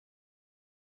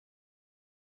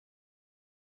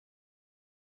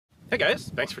Hey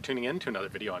guys, thanks for tuning in to another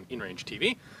video on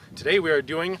InRangeTV. Today we are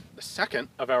doing the second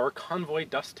of our Convoy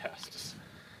dust tests.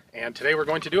 And today we're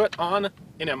going to do it on an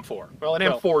M4. Well, an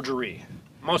M4gery.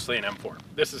 Mostly an M4.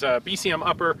 This is a BCM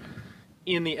upper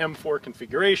in the M4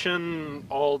 configuration,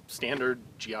 all standard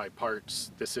GI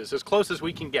parts. This is as close as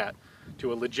we can get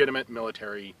to a legitimate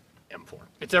military M4.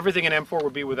 It's everything an M4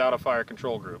 would be without a fire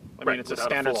control group. I mean, it's a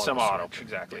standard semi-auto.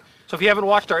 Exactly. So if you haven't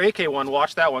watched our AK one,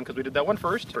 watch that one because we did that one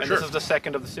first. For and sure. This is the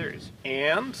second of the series.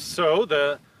 And so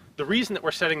the reason that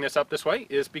we're setting this up this way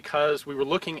is because we were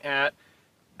looking at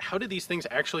how do these things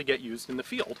actually get used in the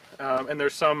field. And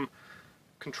there's some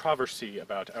controversy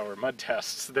about our mud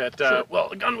tests that,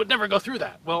 well, a gun would never go through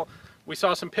that. Well, we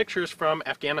saw some pictures from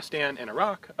Afghanistan and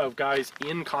Iraq of guys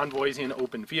in convoys in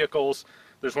open vehicles.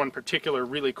 There's one particular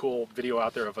really cool video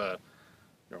out there of a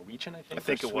Norwegian, I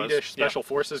think it was, Swedish Special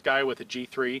Forces guy with a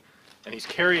G3, and he's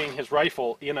carrying his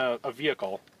rifle in a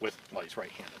vehicle with, well, he's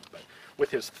right-handed, but with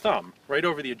his thumb right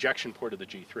over the ejection port of the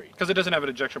G3. Because it doesn't have an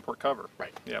ejection port cover.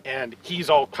 Right. Yep. And he's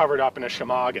all covered up in a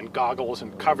shamag and goggles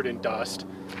and covered in dust.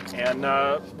 And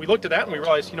we looked at that and we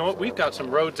realized, you know what, we've got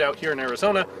some roads out here in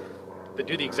Arizona that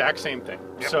do the exact same thing.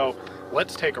 Yep. So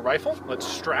let's take a rifle, let's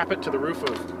strap it to the roof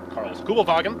of Carl's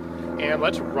Kugelwagen, and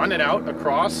let's run it out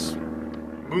across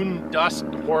moon dust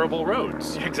horrible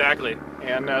roads. Exactly.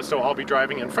 And so I'll be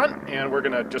driving in front, and we're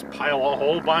gonna just pile a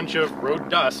whole bunch of road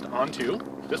dust onto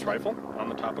this rifle on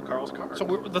the top of Carl's car. So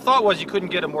the thought was you couldn't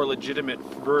get a more legitimate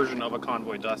version of a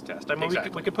convoy dust test. I mean,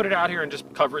 exactly. we could put it out here and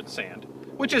just cover it in sand,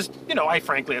 which is, you know,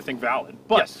 frankly I think valid.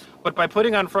 But yes. But by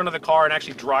putting on front of the car and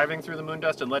actually driving through the moon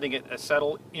dust and letting it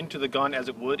settle into the gun as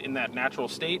it would in that natural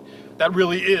state, that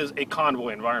really is a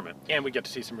convoy environment. And we get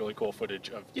to see some really cool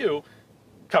footage of you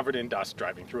covered in dust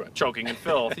driving through it. Choking in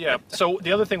filth, yeah. So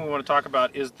the other thing we want to talk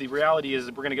about is the reality is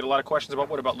that we're going to get a lot of questions about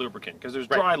what about lubricant? Because there's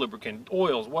dry lubricant,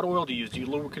 oils. What oil do you use? Do you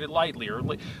lubricate it lightly?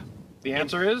 The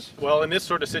answer is? Well, in this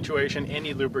sort of situation,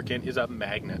 any lubricant is a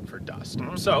magnet for dust.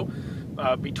 Mm-hmm. So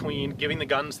between giving the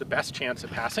guns the best chance at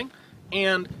passing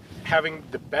and having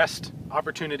the best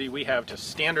opportunity we have to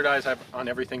standardize on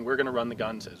everything, we're going to run the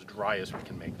guns as dry as we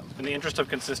can make them. In the interest of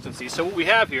consistency. So what we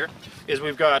have here is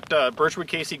we've got Birchwood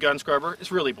KC gun scrubber.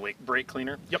 It's really brake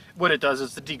cleaner. Yep. What it does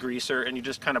is the degreaser, and you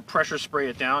just kind of pressure spray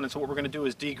it down. And so what we're going to do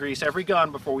is degrease every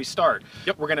gun before we start.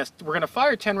 Yep. We're going to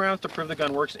fire 10 rounds to prove the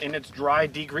gun works in its dry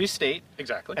degreased state.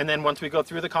 Exactly. And then once we go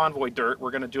through the convoy dirt,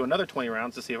 we're going to do another 20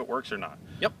 rounds to see if it works or not.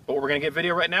 Yep. But we're going to get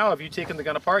video right now of you taking the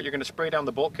gun apart. You're going to spray down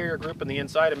the bolt carrier group on the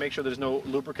inside and make sure there's no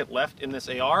lubricant left in this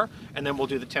AR, and then we'll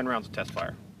do the 10 rounds of test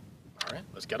fire. All right,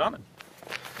 let's get on it.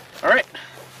 All right,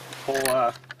 pull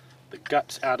the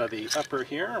guts out of the upper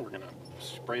here. We're going to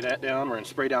spray that down. We're going to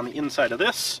spray down the inside of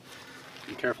this.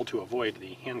 Be careful to avoid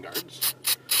the handguards.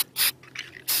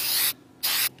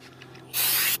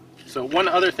 So one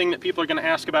other thing that people are going to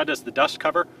ask about is the dust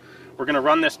cover. We're going to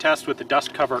run this test with the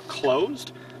dust cover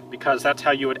closed because that's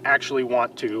how you would actually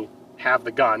want to have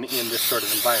the gun in this sort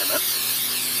of environment.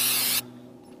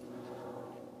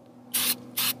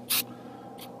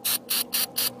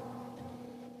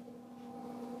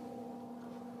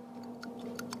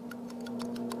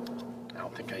 I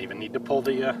don't think I even need to pull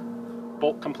the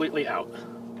bolt completely out.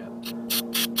 Got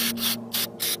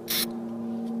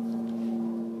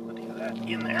plenty of that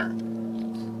in there.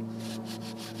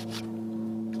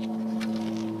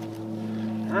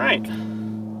 All right.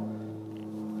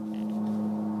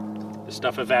 This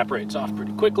stuff evaporates off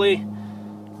pretty quickly,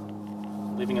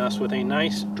 leaving us with a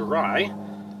nice dry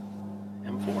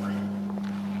M4.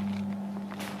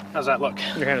 How's that look?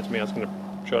 Your hand it to me. I was going to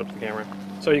show it to the camera.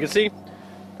 So you can see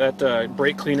that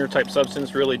brake cleaner type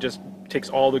substance really just takes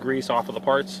all the grease off of the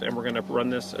parts, and we're going to run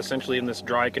this essentially in this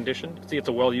dry condition. See, it's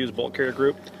a well-used bolt carrier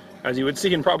group, as you would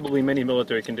see in probably many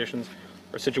military conditions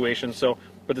or situations. So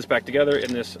put this back together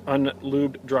in this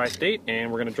unlubed dry state,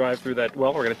 and we're going to drive through that.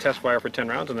 Well, we're going to test fire for 10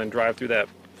 rounds and then drive through that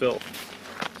filth.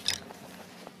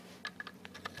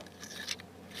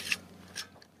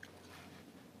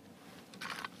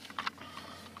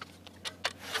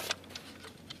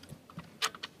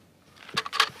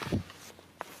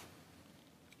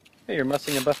 Hey, you're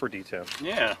messing a buffer detail.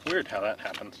 Yeah, weird how that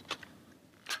happens.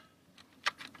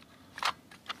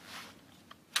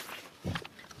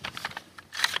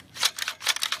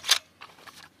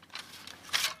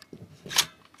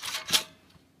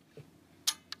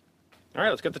 All right,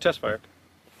 let's get the test fire.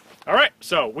 All right,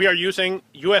 so we are using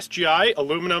USGI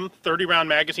aluminum 30-round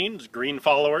magazines, green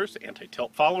followers,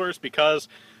 anti-tilt followers, because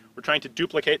we're trying to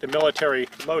duplicate the military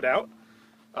loadout.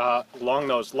 Along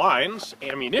those lines,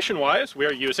 ammunition-wise, we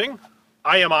are using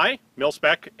IMI,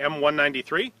 mil-spec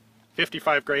M193,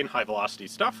 55 grain high velocity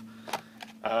stuff.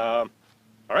 Our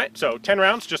All right, so 10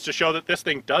 rounds just to show that this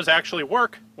thing does actually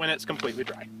work when it's completely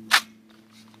dry.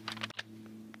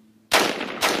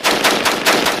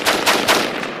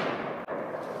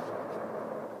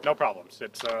 No problems.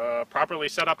 It's a properly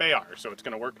set up AR, so it's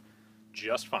going to work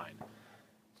just fine.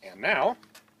 And now,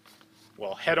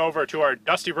 we'll head over to our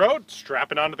dusty road,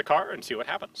 strap it onto the car, and see what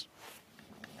happens.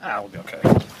 We'll be okay.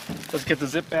 Let's get the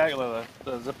zip bag, the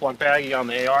Ziploc baggie on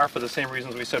the AR for the same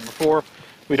reasons we said before.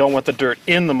 We don't want the dirt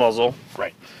in the muzzle.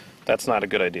 Right. That's not a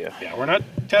good idea. Yeah, we're not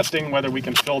testing whether we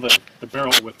can fill the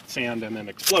barrel with sand and then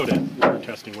explode it. We're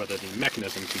testing whether the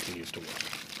mechanism continues to work.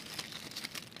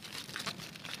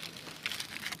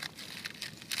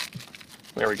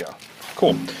 There we go.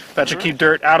 Cool. That should keep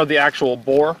dirt out of the actual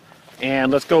bore.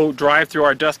 And let's go drive through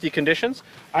our dusty conditions.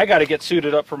 I got to get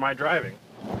suited up for my driving.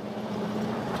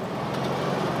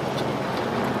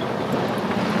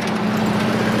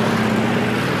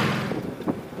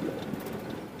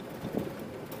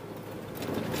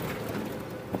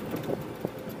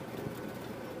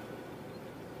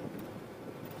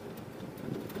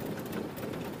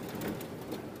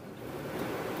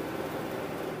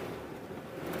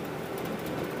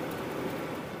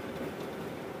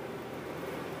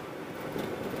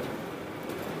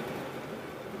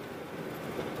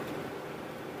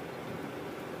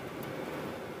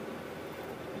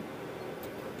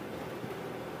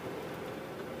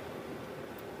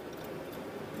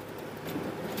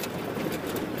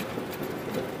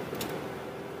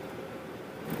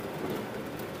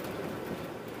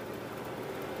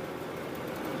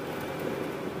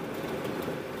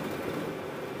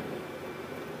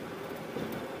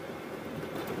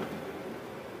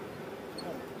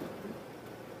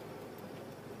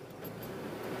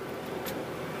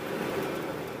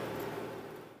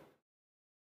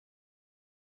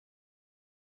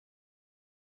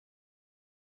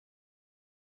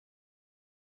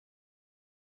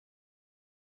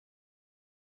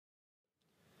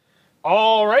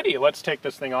 Alrighty, let's take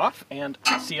this thing off and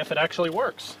see if it actually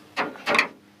works.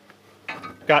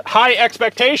 Got high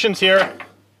expectations here.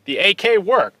 The AK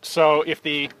worked, so if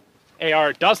the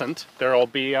AR doesn't, there'll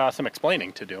be some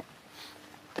explaining to do.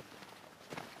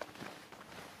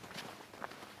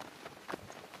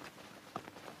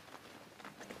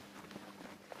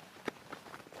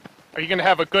 Are you going to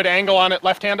have a good angle on it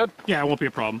left-handed? Yeah, it won't be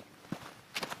a problem.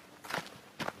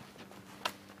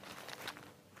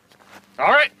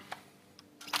 All right.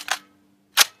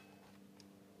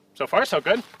 So far, so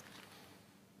good.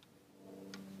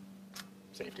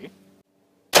 Safety.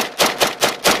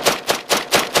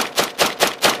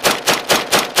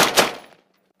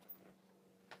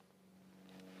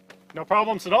 No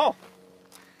problems at all.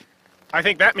 I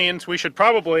think that means we should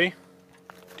probably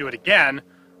do it again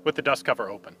with the dust cover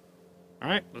open. All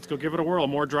right, let's go give it a whirl.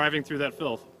 More driving through that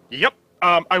filth. Yep.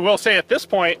 I will say at this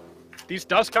point, these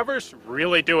dust covers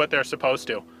really do what they're supposed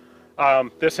to.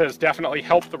 This has definitely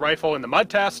helped the rifle in the mud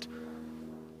test.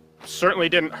 Certainly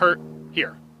didn't hurt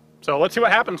here. So let's see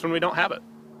what happens when we don't have it.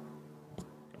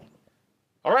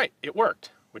 All right, it worked,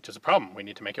 which is a problem. We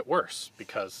need to make it worse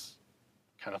because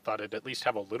I kind of thought it'd at least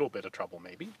have a little bit of trouble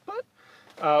maybe.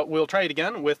 But we'll try it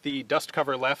again with the dust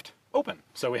cover left open.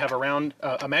 So we have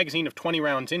a magazine of 20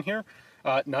 rounds in here,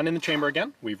 none in the chamber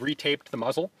again. We've retaped the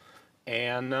muzzle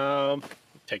and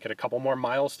take it a couple more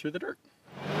miles through the dirt.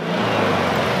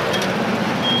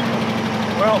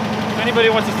 Well, if anybody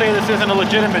wants to say this isn't a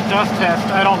legitimate dust test,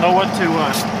 I don't know what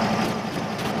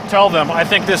to tell them. I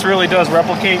think this really does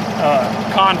replicate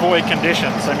convoy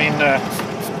conditions. I mean,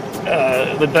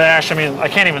 the dash, I mean, I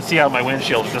can't even see out my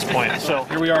windshield at this point. So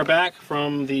here we are back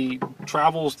from the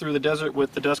travels through the desert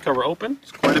with the dust cover open.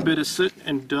 There's quite a bit of soot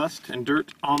and dust and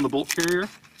dirt on the bolt carrier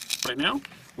right now.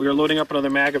 We are loading up another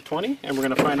mag of 20 and we're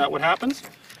going to find out what happens.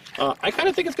 I kind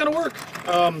of think it's going to work.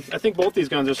 I think both these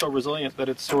guns are so resilient that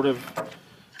it's sort of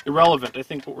irrelevant. I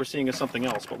think what we're seeing is something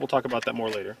else, but we'll talk about that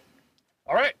more later.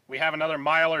 All right, we have another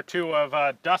mile or two of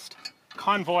dust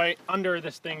convoy under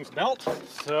this thing's belt,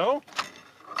 so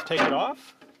let's take it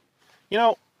off. You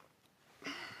know,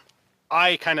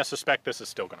 I kind of suspect this is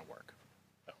still going to work.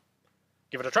 So,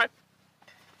 give it a try.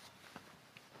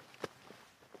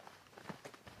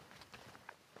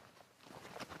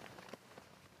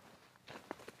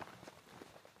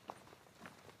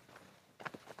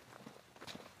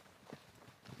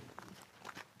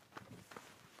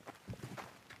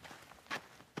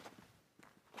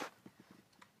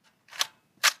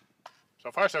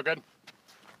 So far, so good.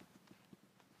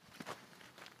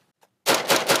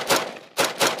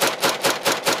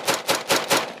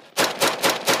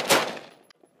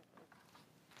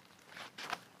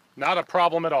 Not a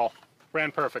problem at all.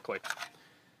 Ran perfectly.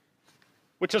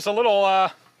 Which is a little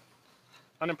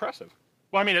unimpressive.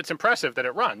 Well, I mean, it's impressive that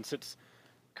it runs. It's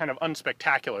kind of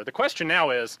unspectacular. The question now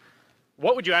is,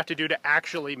 what would you have to do to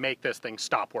actually make this thing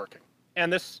stop working?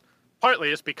 And this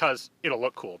partly is because it'll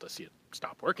look cool to see it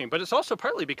stop working, but it's also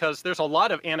partly because there's a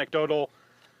lot of anecdotal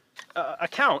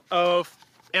account of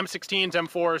M16s,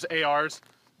 M4s, ARs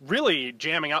really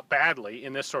jamming up badly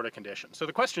in this sort of condition. So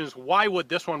the question is, why would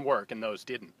this one work and those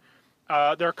didn't?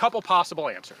 There are a couple possible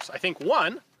answers. I think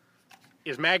one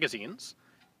is magazines.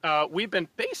 We've been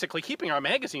basically keeping our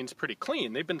magazines pretty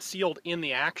clean. They've been sealed in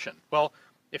the action. Well,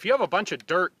 if you have a bunch of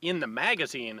dirt in the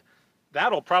magazine,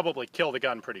 that'll probably kill the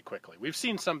gun pretty quickly. We've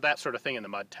seen some of that sort of thing in the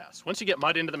mud tests. Once you get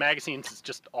mud into the magazines, it's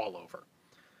just all over.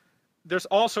 There's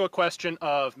also a question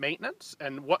of maintenance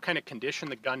and what kind of condition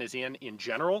the gun is in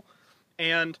general.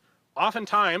 And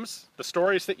oftentimes, the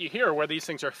stories that you hear where these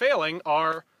things are failing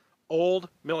are old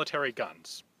military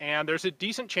guns. And there's a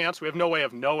decent chance, we have no way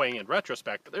of knowing in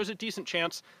retrospect, but there's a decent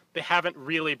chance they haven't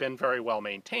really been very well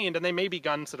maintained, and they may be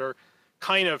guns that are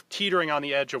kind of teetering on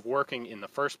the edge of working in the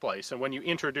first place. And when you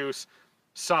introduce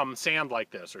some sand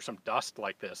like this or some dust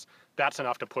like this, that's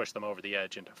enough to push them over the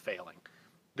edge into failing.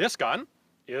 This gun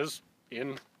is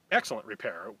in excellent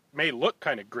repair. It may look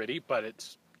kind of gritty, but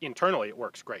it's internally it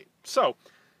works great. So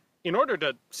in order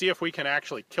to see if we can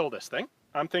actually kill this thing,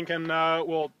 I'm thinking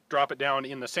we'll drop it down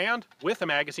in the sand with a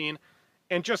magazine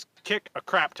and just kick a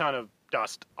crap ton of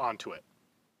dust onto it.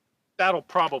 That'll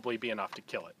probably be enough to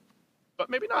kill it. But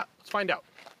maybe not. Let's find out.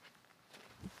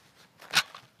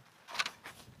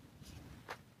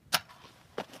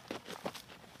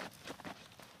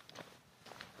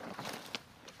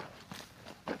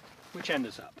 Which end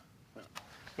is up?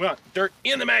 We want dirt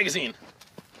in the magazine,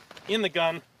 in the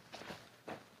gun.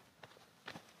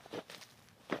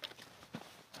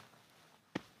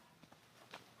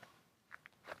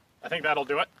 I think that'll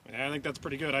do it. Yeah, I think that's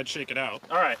pretty good. I'd shake it out.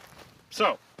 All right.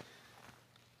 So,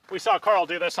 we saw Carl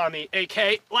do this on the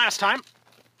AK last time.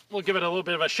 We'll give it a little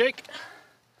bit of a shake.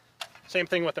 Same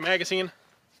thing with the magazine.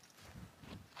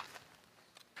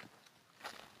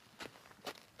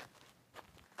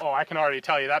 Oh, I can already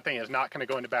tell you that thing is not going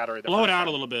to go into battery. Blow it out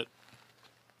a little bit.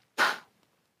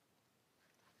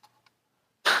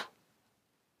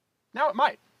 Now it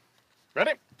might.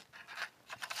 Ready?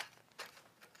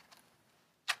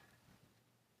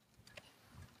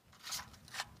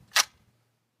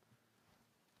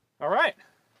 All right.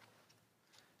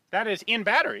 That is in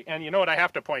battery, and you know what I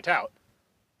have to point out?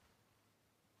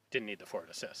 Didn't need the forward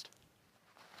assist.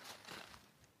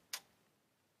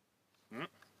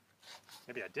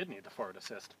 Maybe I did need the forward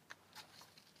assist.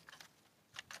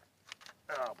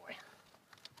 Oh boy.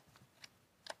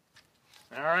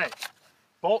 All right.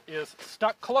 Bolt is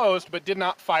stuck closed but did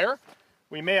not fire.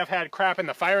 We may have had crap in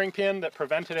the firing pin that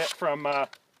prevented it from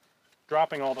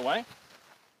dropping all the way.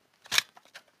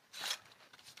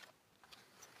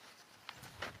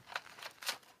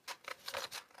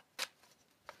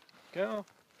 Go.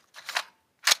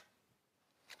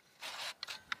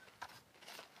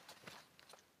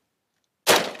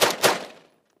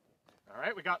 All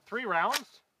right, we got 3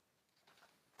 rounds.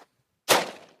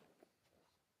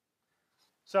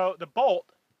 So the bolt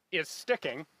is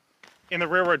sticking in the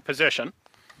rearward position,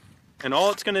 and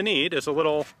all it's going to need is a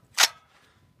little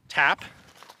tap.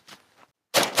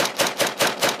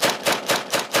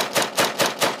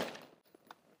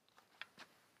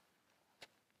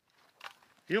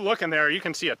 If you look in there, you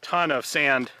can see a ton of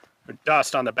sand or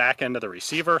dust on the back end of the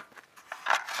receiver.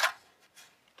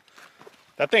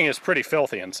 That thing is pretty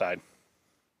filthy inside.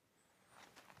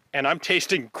 And I'm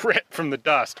tasting grit from the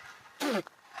dust.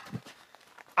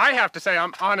 I have to say,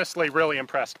 I'm honestly really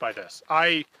impressed by this.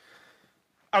 I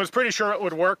was pretty sure it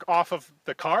would work off of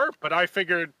the car, but I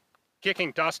figured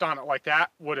kicking dust on it like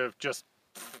that would have just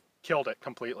killed it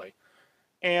completely.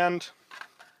 And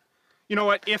you know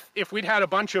what? If we'd had a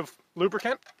bunch of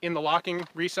lubricant in the locking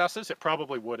recesses, it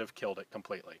probably would have killed it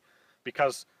completely.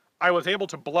 Because I was able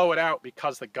to blow it out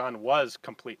because the gun was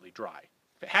completely dry.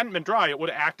 If it hadn't been dry, it would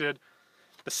have acted,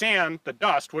 the sand, the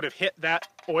dust, would have hit that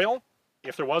oil,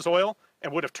 if there was oil,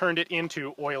 and would have turned it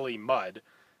into oily mud,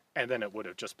 and then it would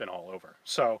have just been all over.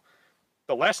 So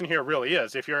the lesson here really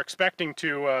is, if you're expecting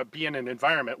to be in an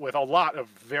environment with a lot of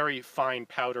very fine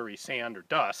powdery sand or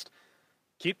dust,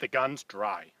 keep the guns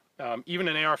dry. Even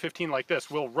an AR-15 like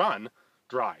this will run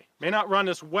dry. May not run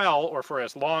as well or for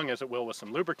as long as it will with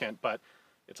some lubricant, but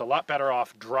it's a lot better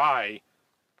off dry,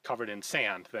 covered in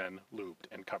sand, than lubed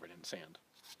and covered in sand.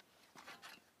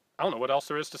 I don't know what else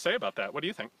there is to say about that. What do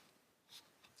you think?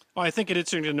 Well, I think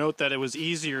it's interesting to note that it was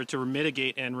easier to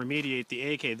mitigate and remediate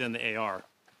the AK than the AR.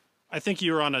 I think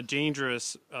you're on a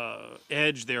dangerous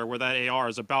edge there where that AR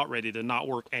is about ready to not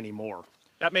work anymore.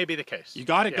 That may be the case. You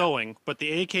got it going, but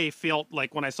the AK felt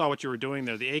like when I saw what you were doing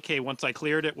there, the AK, once I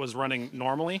cleared it, was running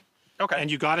normally. Okay.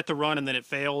 And you got it to run, and then it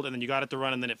failed, and then you got it to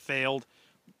run, and then it failed.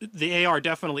 The AR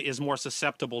definitely is more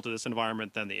susceptible to this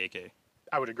environment than the AK.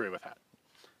 I would agree with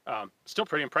that. Still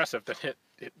pretty impressive that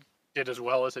it did as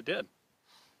well as it did.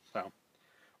 So,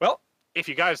 well, if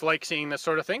you guys like seeing this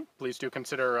sort of thing, please do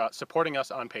consider supporting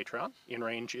us on Patreon.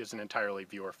 InRange is an entirely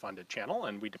viewer-funded channel,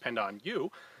 and we depend on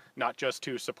you, not just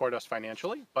to support us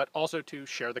financially, but also to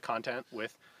share the content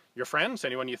with your friends,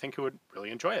 anyone you think who would really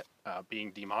enjoy it.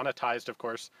 Being demonetized, of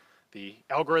course, the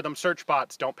algorithm search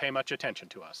bots don't pay much attention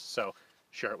to us, so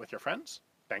share it with your friends.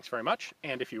 Thanks very much.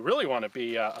 And if you really want to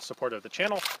be a supporter of the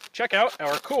channel, check out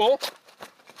our cool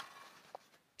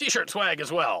t-shirt swag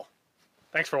as well.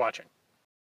 Thanks for watching.